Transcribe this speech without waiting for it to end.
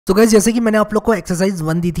तो गाइस जैसे कि मैंने आप लोग को एक्सरसाइज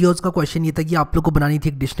 1 दी थी और उसका क्वेश्चन ये था कि आप लोग को बनानी थी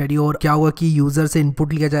एक डिक्शनरी और क्या हुआ कि यूजर से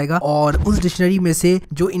इनपुट लिया जाएगा और उस डिक्शनरी में से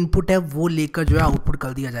जो इनपुट है वो लेकर जो है आउटपुट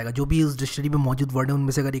कर दिया जाएगा। जो भी उस डिक्शनरी में मौजूद वर्ड है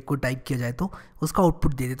उनमें से अगर एक को टाइप किया जाए तो उसका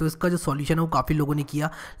आउटपुट दे दे। तो इसका जो सॉल्यूशन है वो काफ़ी लोगों ने किया,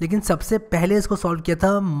 लेकिन सबसे पहले इसको सॉल्व किया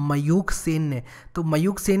था मयूख सेन ने। तो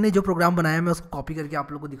मयूख सेन ने जो प्रोग्राम बनाया मैं उसको कॉपी करके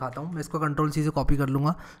आप लोग को दिखाता हूँ। मैं इसको कंट्रोल-C से कॉपी कर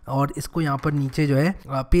लूँगा और इसको यहाँ पर नीचे जो है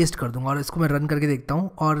पेस्ट कर दूँगा और इसको मैं रन करके देखता हूँ।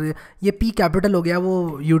 और ये P कैपिटल हो गया,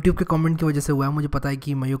 वो यूट्यूब के कमेंट की वजह से हुआ है। मुझे पता है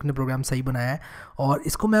कि मयूख ने प्रोग्राम सही बनाया है और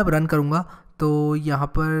इसको मैं अब रन करूँगा तो यहाँ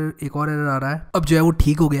पर एक और एरर आ रहा है। अब जो है वो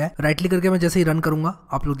ठीक हो गया है। राइट क्लिक करके मैं जैसे ही रन करूंगा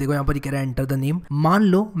आप लोग देखो यहाँ पर ये कह रहा है एंटर द नेम। मान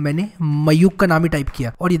लो मैंने मयूख का नाम ही टाइप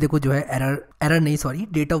किया और ये देखो जो है एरर नहीं सॉरी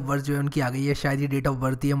डेट ऑफ बर्थ जो है उनकी आ गई है। शायद ये डेट ऑफ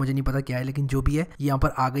बर्थ ही है, मुझे नहीं पता क्या है, लेकिन जो भी है यहाँ पर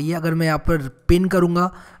आ गई है। अगर मैं यहाँ पर पिन करूंगा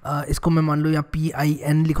इसको, मैं मान लो यहाँ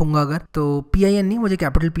PIN लिखूंगा अगर, तो PIN नहीं, मुझे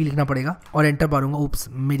कैपिटल P लिखना पड़ेगा और एंटर मारूंगा। उप्स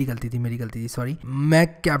मेरी गलती थी सॉरी। मैं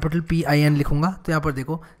कैपिटल PIN लिखूंगा तो यहाँ पर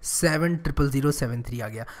देखो 700073 आ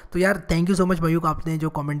गया। तो यार thank you so much Mayukh, आपने जो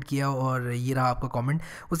कमेंट किया और ये रहा आपका कमेंट।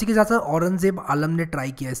 उसी के साथ साथ औरंगजेब आलम ने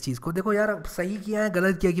ट्राई किया इस चीज़ को। देखो यार सही किया है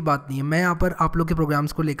गलत किया की बात नहीं है, मैं यहाँ पर आप लोग के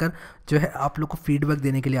प्रोग्राम्स को लेकर जो है आप लोग को फीडबैक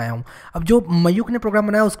देने के लिए आया हूँ। अब जो मयूख ने प्रोग्राम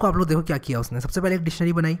बनाया उसको आप लोग देखो क्या किया उसने। सबसे पहले एक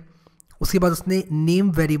डिक्शनरी बनाई, उसके बाद उसने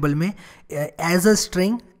नेम वेरिएबल में एज अ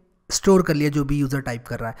स्ट्रिंग स्टोर कर लिया जो भी यूज़र टाइप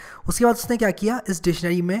कर रहा है। उसके बाद उसने क्या किया, इस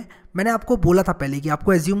डिक्शनरी में मैंने आपको बोला था पहले कि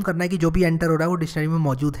आपको एज्यूम करना है कि जो भी एंटर हो रहा है वो डिक्शनरी में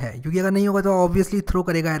मौजूद है, क्योंकि अगर नहीं होगा तो ऑब्वियसली थ्रो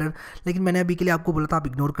करेगा एरर। लेकिन मैंने अभी के लिए आपको बोला था आप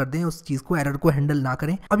इग्नोर कर दें उस चीज़ को, एरर को हैंडल ना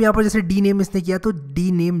करें। अब यहाँ पर जैसे डी नेम इसने किया तो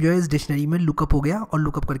डी नेम जो है इस डिक्शनरी में लुकअप हो गया और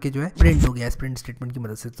लुकअप करके जो है प्रिंट हो गया इस प्रिंट स्टेटमेंट की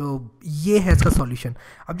मदद से। तो ये है इसका सॉल्यूशन।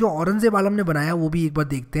 अब जो औरंगजेब आलम ने बनाया वो भी एक बार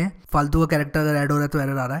देखते हैं। फालतू का कैरेक्टर अगर ऐड हो रहा है तो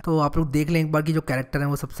एरर आ रहा है, तो आप लोग देख लें एक बार कि जो कैरेक्टर है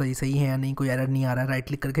वो सब सही है या नहीं, कोई एरर नहीं आ रहा है। राइट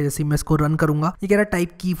क्लिक करके जैसे मैं इसको रन करूंगा ये कह रहा है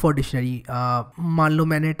टाइप की फॉर डिक्शनरी। मान लो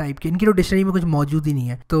मैंने टाइप किया, इनकी तो डिक्शनरी में मौजूद ही नहीं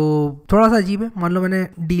है तो थोड़ा सा अजीब है। मान लो मैंने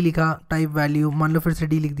डी लिखा टाइप वैल्यू, मान लो फिर से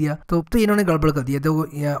डी लिख दिया तो इन्होंने गड़बड़ कर दिया। तो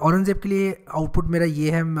औरंगजेब के लिए आउटपुट मेरा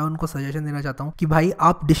ये है, मैं उनको सजेशन देना चाहता हूँ कि भाई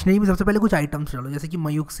आप डिक्शनरी में सबसे पहले कुछ आइटम्स डालो, जैसे कि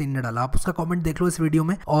मयूख सेन ने डाला। आप उसका कमेंट देख लो इस वीडियो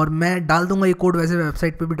में और मैं डाल दूंगा ये कोड, वैसे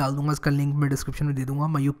वेबसाइट पे भी डाल दूंगा, इसका लिंक मैं डिस्क्रिप्शन में दे दूंगा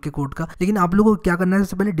मयूख के कोड का। लेकिन आप लोगों को क्या करना है,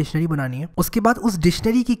 सबसे पहले डिक्शनरी बनानी है। उसके बाद उस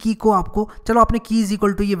डिक्शनरी की की को आपको, चलो आपने की इज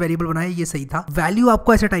इक्वल टू ये वेरिएबल बनाया, ये सही था। वैल्यू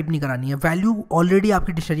आपको ऐसे टाइप नहीं करानी है, वैल्यू ऑलरेडी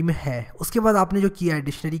आपकी डिक्शनरी में है। उसके बाद आपने जो किया है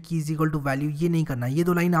डिक्शनरी की इज इक्वल टू वैल्यू, ये नहीं करना है। ये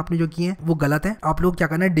दो लाइन आपने जो की है वो गलत है। आप लोग क्या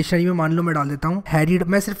करना है, डिक्शनरी में मान लो मैं डाल देता हूँ हैरी,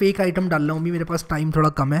 मैं सिर्फ एक आइटम डाल रहा हूँ, मेरे पास टाइम थोड़ा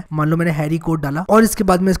कम है। मान लो मैंने हैरी कोड डाला और इसके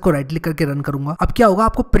बाद मैं इसको राइट क्लिक करके रन करूंगा। अब क्या होगा,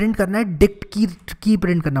 आपको प्रिंट करना है डिक्ट की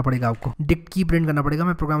प्रिंट करना पड़ेगा, आपको डिक्ट की प्रिंट करना पड़ेगा।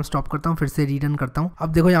 मैं प्रोग्राम स्टॉप करता हूँ, फिर से रीरन करता हूँ।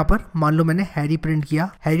 अब देखो यहाँ पर मान लो मैंने हैरी प्रिंट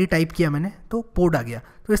किया, हैरी टाइप किया मैंने तो पोर्ट आ गया।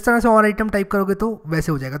 तो इस तरह से और आइटम टाइप करोगे तो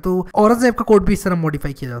वैसे हो जाएगा। तो औरंगजेब का कोड भी इस तरह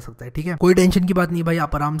मॉडिफाई किया जा सकता है, ठीक है। कोई टेंशन की बात नहीं भाई,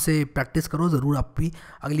 आप आराम से प्रैक्टिस करो जरूर। आप भी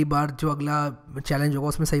अगली बार जो अगला चैलेंज होगा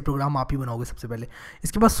उसमें सही प्रोग्राम आप ही बनाओगे सबसे पहले।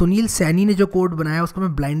 इसके बाद सुनील सैनी ने जो कोड बनाया उसको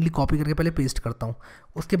मैं ब्लाइंडली कॉपी करके पहले पेस्ट करता हूँ,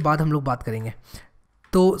 उसके बाद हम लोग बात करेंगे।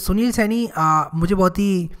 तो सुनील सैनी मुझे बहुत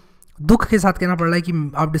ही दुख के साथ कहना पड़ रहा है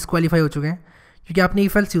कि आप डिस्क्वालीफाई हो चुके हैं, क्योंकि आपने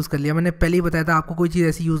इफ एल्स यूज़ कर लिया। मैंने पहले ही बताया था आपको कोई चीज़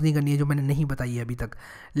ऐसी यूज़ नहीं करनी है जो मैंने नहीं बताई है अभी तक।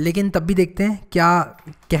 लेकिन तब भी देखते हैं क्या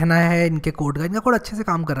कहना है इनके कोड का। इनका कोड अच्छे से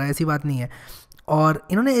काम कर रहा है, ऐसी बात नहीं है। और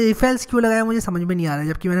इन्होंने इफ एल्स क्यों लगाया मुझे समझ में नहीं आ रहा है,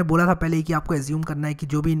 जबकि मैंने बोला था पहले ही कि आपको एज्यूम करना है कि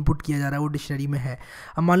जो भी इनपुट किया जा रहा है वो डिक्शनरी में है।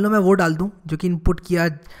 अब मान लो मैं वो डाल दूं जो कि इनपुट किया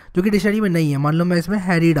जो कि डिक्शनरी में नहीं है, मान लो मैं इसमें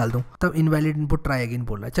हैरी डाल दूं, तब इनवैलिड इनपुट ट्राई अगेन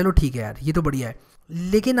बोल रहा है। चलो ठीक है यार, ये तो बढ़िया है।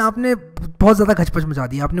 लेकिन आपने बहुत ज़्यादा खचपच मचा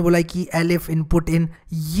दिया। आपने बोला कि एलिफ इनपुट इन,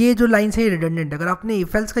 ये जो लाइन है रिडंडेंट। अगर आपने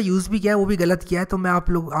इफ एल्स का यूज़ भी किया है वो भी गलत किया है। तो मैं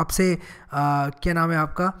आपसे क्या नाम है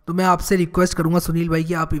आपका, तो मैं आपसे रिक्वेस्ट करूंगा सुनील भाई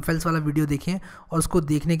कि आप इफ एल्स वाला वीडियो देखें और उसको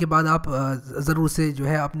देखने के बाद आप ज़रूर से जो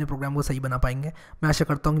है अपने प्रोग्राम को सही बना पाएंगे। मैं आशा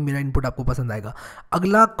करता हूँ कि मेरा इनपुट आपको पसंद आएगा।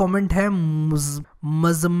 अगला कमेंट है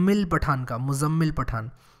मुजम्मिल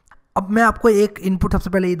पठान। अब मैं आपको एक इनपुट सबसे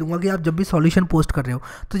पहले ये दूंगा कि आप जब भी सॉल्यूशन पोस्ट कर रहे हो,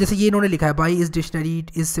 तो जैसे ये इन्होंने लिखा है भाई इस dictionary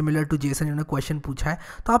is similar to Jason, इन्होंने क्वेश्चन पूछा है,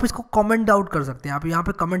 तो आप इसको कमेंट आउट कर सकते हैं। आप यहाँ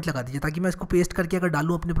पे कमेंट लगा दीजिए ताकि मैं इसको पेस्ट करके अगर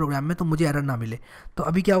डालूँ अपने प्रोग्राम में तो मुझे एरर ना मिले। तो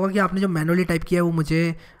अभी क्या होगा कि आपने जो मैनुअली टाइप किया है वो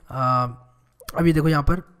मुझे अभी देखो यहाँ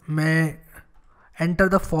पर मैं enter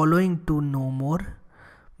the following to know मोर,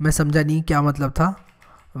 मैं समझा नहीं क्या मतलब था।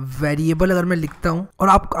 वेरिएबल अगर मैं लिखता हूँ और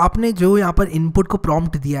आपने जो यहाँ पर इनपुट को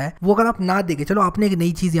प्रॉम्प्ट दिया है वो अगर आप ना देखें, चलो आपने एक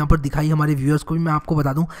नई चीज़ यहाँ पर दिखाई हमारे व्यूअर्स को भी, मैं आपको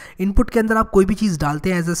बता दूँ इनपुट के अंदर आप कोई भी चीज़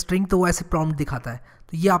डालते हैं एज अ स्ट्रिंग तो वो ऐसे प्रॉम्प्ट दिखाता है।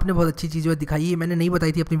 तो ये आपने बहुत अच्छी चीज़ दिखाई है, मैंने नहीं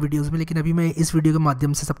बताई थी अपनी वीडियोस में, लेकिन अभी मैं इस वीडियो के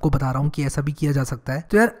माध्यम से सबको बता रहा हूँ कि ऐसा भी किया जा सकता है।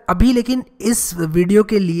 तो यार अभी लेकिन इस वीडियो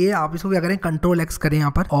के लिए आप इसको क्या करें, Ctrl+X करें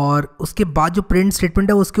यहाँ पर, और उसके बाद जो प्रिंट स्टेटमेंट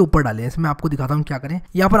है उसके ऊपर डालें। इसमें आपको दिखाता हूँ क्या करें।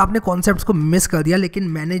 यहाँ पर आपने कॉन्सेप्ट्स को मिस कर दिया, लेकिन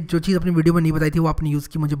मैंने जो चीज़ अपनी वीडियो में नहीं बताई थी वो आपने यूज़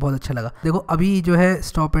की, मुझे बहुत अच्छा लगा। देखो अभी जो है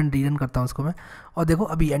स्टॉप एंड रीरन करता हूँ उसको मैं, और देखो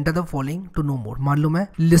अभी enter the following to know मोर। मान लो मैं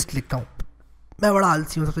लिस्ट लिखता हूँ, मैं बड़ा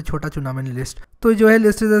आलसी हूँ, सबसे छोटा चुना मैंने लिस्ट। तो जो है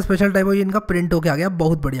list is a special type, ये इनका प्रिंट होके आ गया,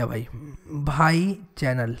 बहुत बढ़िया भाई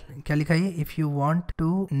चैनल क्या लिखा है, if you want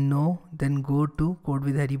to know then go to code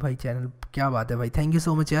with Harry भाई चैनल। क्या बात है भाई, थैंक यू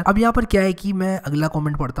सो मच यार। अब यहाँ पर क्या है कि मैं अगला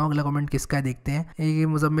कमेंट पढ़ता हूँ। अगला कमेंट किसका है देखते हैं। एक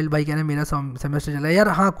मुजम्मिल भाई कह रहे हैं मेरा सेमेस्टर चल रहा है। यार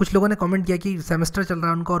हाँ, कुछ लोगों ने कमेंट किया कि सेमेस्टर चल रहा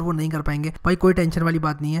है उनका और वो नहीं कर पाएंगे। भाई कोई टेंशन वाली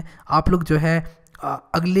बात नहीं है, आप लोग जो है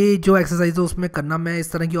अगले जो एक्सरसाइज है उसमें करना, मैं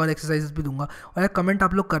इस तरह की और एक्सरसाइजेस भी दूंगा। और यार कमेंट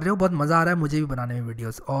आप लोग कर रहे हो, बहुत मज़ा आ रहा है मुझे भी बनाने में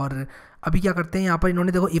वीडियोस। और अभी क्या करते हैं यहाँ पर,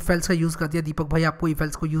 इन्होंने देखो इफ एल्स का यूज़ कर दिया। दीपक भाई आपको इफ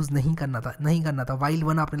एल्स को यूज़ नहीं करना था, वाइल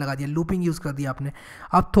वन आपने लगा दिया, लूपिंग यूज़ कर दिया आपने।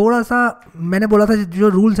 आप थोड़ा सा, मैंने बोला था जो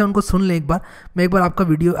रूल्स हैं उनको सुन लें एक बार। मैं एक बार आपका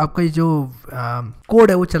वीडियो, आपका जो कोड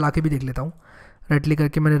है वो चला के भी देख लेता हूँ। राइट क्लिक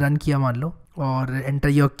करके मैंने रन किया मान लो, और एंटर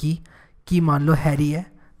योर की मान लो हैरी है,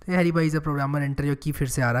 तो हैरी भाई is a programmer, enter your की फिर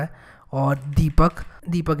से आ रहा है। और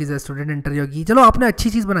दीपक is a student, enter your की। चलो आपने अच्छी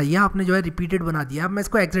चीज़ बनाई है, आपने जो है रिपीटेड बना दिया। अब मैं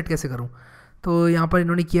इसको एग्जिट कैसे करूँ, तो यहाँ पर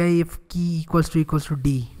इन्होंने किया है इफ़ की इक्वल्स टू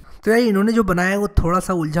डी। तो यार इन्होंने जो बनाया है वो थोड़ा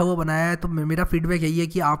सा उलझा हुआ बनाया है। तो मेरा फीडबैक यही है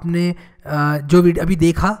कि आपने जो वीडियो अभी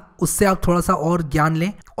देखा उससे आप थोड़ा सा और ज्ञान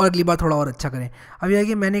लें और अगली बार थोड़ा और अच्छा करें। अभी है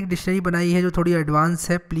कि मैंने एक डिक्शनरी बनाई है जो थोड़ी एडवांस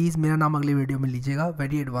है, प्लीज़ मेरा नाम अगले वीडियो में लीजिएगा,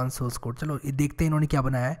 वेरी एडवांस सोर्स कोड। चलो देखते हैं इन्होंने क्या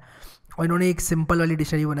बनाया है। और इन्होंने एक सिंपल वाली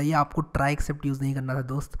डिक्शनरी बनाई है। आपको ट्राई एक्सेप्ट यूज़ नहीं करना था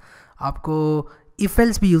दोस्त, आपको इफ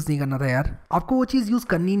एल्स भी यूज़ नहीं करना था यार। आपको वो चीज़ यूज़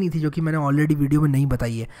करनी नहीं थी जो कि मैंने ऑलरेडी वीडियो में नहीं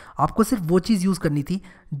बताई है। आपको सिर्फ वो चीज़ यूज़ करनी थी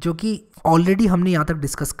जो कि ऑलरेडी हमने यहाँ तक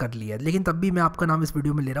डिस्कस कर लिया है। लेकिन तब भी मैं आपका नाम इस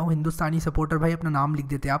वीडियो में ले रहा हूँ। हिंदुस्तानी सपोर्टर भाई अपना नाम लिख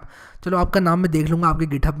देते आप। चलो आपका नाम मैं देख लूँगा आपके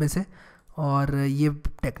गिटहब में से। और ये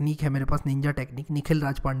टेक्निक है मेरे पास, निंजा टेक्निक, निखिल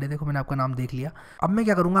राज पांडे। देखो मैंने आपका नाम देख लिया। अब मैं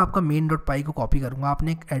क्या करूँगा, आपका main.py को कॉपी करूँगा।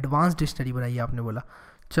 आपने एक एडवांस डिक्शनरी बनाई है आपने बोला,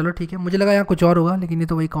 चलो ठीक है, मुझे लगा यहाँ कुछ और होगा, लेकिन ये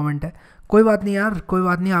तो वही कमेंट है। कोई बात नहीं यार, कोई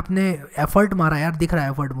बात नहीं, आपने एफर्ट मारा यार, दिख रहा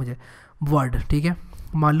है एफर्ट मुझे। वर्ड ठीक है,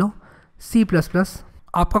 मान लो C++।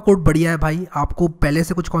 आपका कोड बढ़िया है भाई, आपको पहले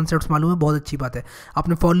से कुछ कॉन्सेप्ट्स मालूम है, बहुत अच्छी बात है।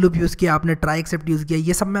 आपने फॉर लूप यूज़ किया, आपने ट्राई एक्सेप्ट यूज़ किया,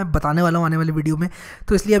 ये सब मैं बताने वाला हूँ आने वाले वीडियो में,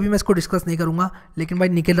 तो इसलिए अभी मैं इसको डिस्कस नहीं करूँगा। लेकिन भाई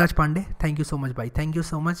निखिल राज Pandey, thank you so much भाई, थैंक यू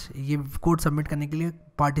सो मच ये कोड सबमिट करने के लिए,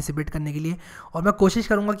 पार्टिसिपेट करने के लिए। और मैं कोशिश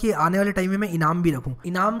करूँगा कि आने वाले टाइम में मैं इनाम भी रखूँ।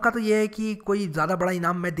 इनाम का तो ये है कि कोई ज़्यादा बड़ा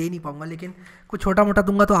इनाम मैं दे नहीं पाऊँगा, लेकिन कुछ छोटा मोटा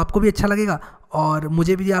दूंगा तो आपको भी अच्छा लगेगा और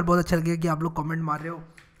मुझे भी यार बहुत अच्छा लगेगा कि आप लोग कमेंट मार रहे हो।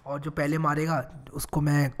 और जो पहले मारेगा उसको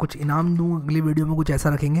मैं कुछ इनाम दूँ, अगली वीडियो में कुछ ऐसा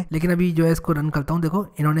रखेंगे। लेकिन अभी जो है इसको रन करता हूँ। देखो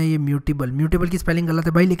इन्होंने ये म्यूटेबल की स्पेलिंग गलत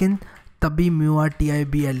है भाई, लेकिन तब भी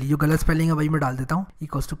MURTIBL जो गलत स्पेलिंग है वही मैं डाल देता हूँ।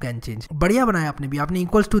 इक्वल्स टू कैन चेंज, बढ़िया बनाया आपने भी। आपने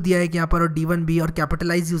इक्वल्स टू दिया है कि यहाँ पर, और D1B और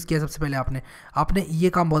कैपिटलाइज यूज़ किया सबसे पहले आपने ये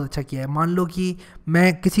काम बहुत अच्छा किया है। मान लो कि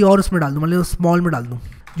मैं किसी और उसमें डाल दूँ, मान लो स्मॉल में डाल दूँ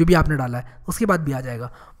जो भी आपने डाला है, उसके बाद भी आ जाएगा।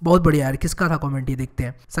 बहुत बढ़िया यार। किसका था कमेंट, ये देखते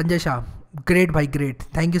हैं। संजय शाह, ग्रेट भाई great,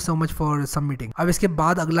 thank you so much for submitting. अब इसके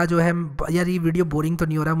बाद अगला जो है, यार ये वीडियो बोरिंग तो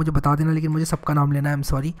नहीं हो रहा है, मुझे बता देना, लेकिन मुझे सबका नाम लेना है, I am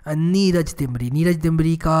sorry. Neeraj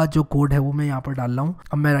Dimri का जो कोड है वो मैं यहाँ पर डाल रहा हूँ।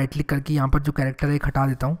 अब मैं राइट क्लिक करके यहाँ पर जो कैरेक्टर है हटा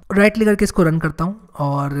देता हूँ, राइट क्लिक करके इसको रन करता हूँ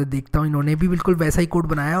और देखता हूँ इन्होंने भी बिल्कुल वैसा ही कोड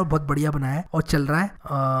बनाया है और बहुत बढ़िया बनाया है और चल रहा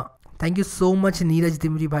है। Thank you so much Neeraj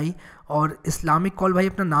Dimri भाई। और इस्लामिक कॉल भाई,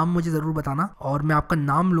 अपना नाम मुझे ज़रूर बताना और मैं आपका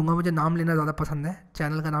नाम लूँगा, मुझे नाम लेना ज़्यादा पसंद है,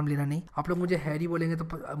 चैनल का नाम लेना नहीं। आप लोग मुझे हैरी बोलेंगे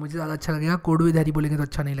तो मुझे ज़्यादा अच्छा लगेगा, कोड विद हैरी बोलेंगे तो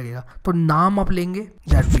अच्छा नहीं लगेगा, तो नाम आप लेंगे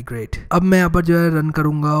दैट बी ग्रेट। अब मैं यहाँ पर जो है रन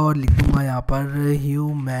करूँगा और लिख दूँगा यहाँ पर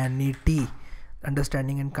humanity,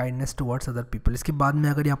 understanding and kindness towards other people. इसके बाद मैं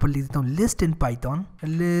अगर यहाँ पर लिख देता हूँ लिस्ट इन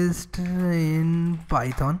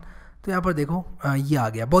पाइथन, तो यहाँ पर देखो ये आ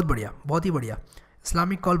गया, बहुत बढ़िया, बहुत ही बढ़िया।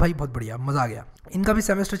 इस्लामिक कॉल भाई बहुत बढ़िया, मज़ा आ गया। इनका भी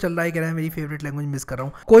सेमेस्टर चल रहा है, कह रहा है मेरी फेवरेट लैंग्वेज मिस कर रहा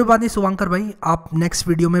हूँ। कोई बात नहीं शुभंकर भाई, आप नेक्स्ट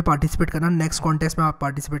वीडियो में पार्टिसिपेट करना, नेक्स्ट कॉन्टेस्ट में आप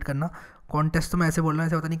पार्टिसिपेट करना। कॉन्टेस्ट तो मैं ऐसे बोल रहा हूँ,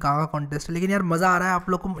 ऐसे पता नहीं कहाँ का कॉन्टेस्ट है, लेकिन यार मज़ा आ रहा है आप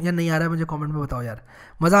लोग को या नहीं आ रहा है मुझे कॉमेंट में बताओ यार।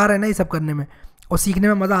 मज़ा आ रहा है ना ये सब करने में और सीखने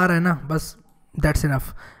में मज़ा आ रहा है ना, बस दैट्स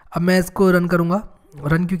इनफ। अब मैं इसको रन करूँगा।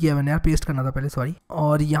 रन क्यों किया मैंने यार, पेस्ट करना था पहले, सॉरी।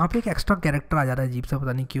 और यहाँ पे एक एक्स्ट्रा कैरेक्टर आ जा रहा है अजीब सा,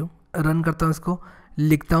 पता नहीं क्यों। रन करता हूँ इसको,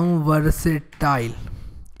 लिखता हूँ versatile,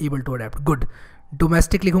 able to adapt, good.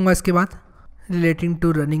 Domestic लिखूंगा इसके बाद, relating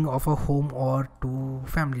to running of a home और to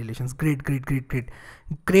family relations. Great great great great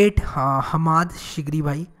great. हाँ हमाद शिगरी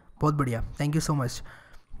भाई बहुत बढ़िया, थैंक यू सो मच।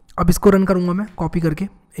 अब इसको रन करूंगा मैं कॉपी करके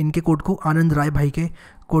इनके कोड को, आनंद राय भाई के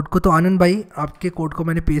कोड को। तो आनंद भाई आपके कोड को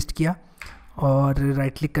मैंने पेस्ट किया और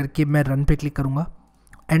राइट क्लिक करके मैं रन पे क्लिक करूँगा।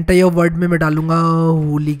 एंटर योर वर्ड में मैं डालूँगा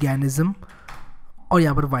हूलिगैनिज्म और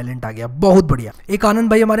यहाँ पर वायलेंट आ गया, बहुत बढ़िया। एक आनंद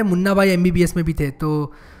भाई हमारे मुन्ना भाई MBBS में भी थे,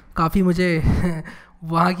 तो काफ़ी मुझे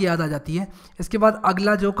वहाँ की याद आ जाती है। इसके बाद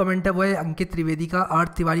अगला जो कमेंट है वो है अंकित त्रिवेदी का।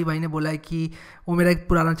 अर्थ तिवारी भाई ने बोला है कि वो मेरा एक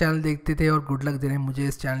पुराना चैनल देखते थे और गुड लक दे रहे हैं मुझे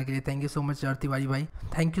इस चैनल के लिए। थैंक यू सो मच अर्थ तिवारी भाई,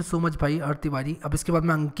 थैंक यू सो मच भाई अर्थ तिवारी। अब इसके बाद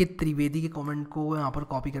मैं अंकित त्रिवेदी के कमेंट को यहाँ पर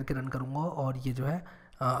कॉपी करके रन करूँगा और ये जो है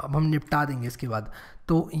अब हम निपटा देंगे इसके बाद।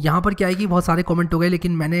 तो यहाँ पर क्या है कि बहुत सारे कमेंट हो गए,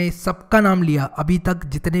 लेकिन मैंने सबका नाम लिया, अभी तक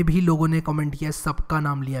जितने भी लोगों ने कमेंट किया सबका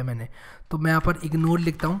नाम लिया है मैंने। तो मैं यहाँ पर इग्नोर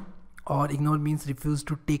लिखता हूँ, और ignore means refuse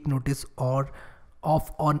to take notice और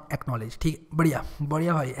ऑफ ऑन एक्नॉलेज। ठीक, बढ़िया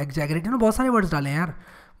बढ़िया भाई, एग्जैगरेट है ना, बहुत सारे वर्ड्स डाले हैं यार,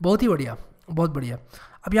 बहुत ही बढ़िया, बहुत बढ़िया।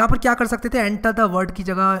 अब यहाँ पर क्या कर सकते थे, एंटर द वर्ड की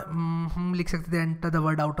जगह हम लिख सकते थे enter the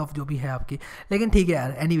word out of जो भी है आपकी, लेकिन ठीक है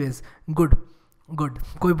यार, एनीवेज गुड गुड,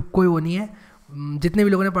 कोई वो नहीं है। जितने भी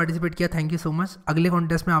लोगों ने पार्टिसिपेट किया थैंक यू सो मच। अगले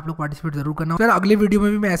कॉन्टेस्ट में आप लोग पार्टिसिपेट जरूर करना। तो यार अगले वीडियो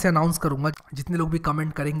में भी मैं ऐसे अनाउंस करूंगा जितने लोग भी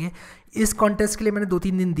कमेंट करेंगे। इस कॉन्टेस्ट के लिए मैंने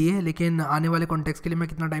 2-3 दिन दिए, लेकिन आने वाले कॉन्टेस्ट के लिए मैं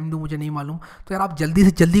कितना टाइम दूँ मुझे नहीं मालूम। तो यार आप जल्दी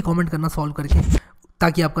से जल्दी कॉमेंट करना सॉल्व करके,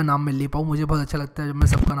 ताकि आपका नाम मैं ले पाऊँ। मुझे बहुत अच्छा लगता है जब मैं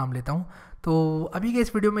सबका नाम लेता हूँ। तो अभी के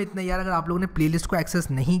इस वीडियो में इतना यार। अगर आप लोगों ने प्लेलिस्ट को एक्सेस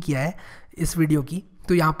नहीं किया है इस वीडियो की,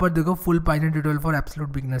 तो यहाँ पर देखो full Python tutorial for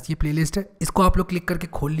absolute beginners, ये प्लेलिस्ट है। इसको आप लोग क्लिक करके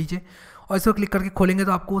खोल लीजिए, और इसको क्लिक करके खोलेंगे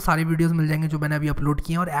तो आपको सारे वीडियोस मिल जाएंगे जो मैंने अभी अपलोड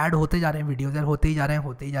किए हैं, और ऐड होते जा रहे हैं वीडियोस यार, होते ही जा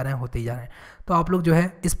रहे हैं। तो आप लोग जो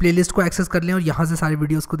है इस प्लेलिस्ट को एक्सेस कर लें और यहाँ से सारे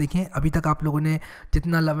वीडियोस को देखें। अभी तक आप लोगों ने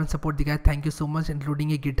जितना लव एंड सपोर्ट दिखाया thank you so much,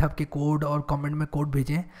 including ये गिटहब के कोड और कमेंट में कोड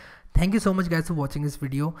भेजें। Thank you so much guys for watching this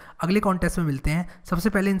video. अगले कॉन्टेस्ट में मिलते हैं। सबसे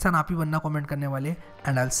पहले इंसान आप ही बनना कमेंट करने वाले,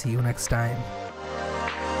 and I will see you next time.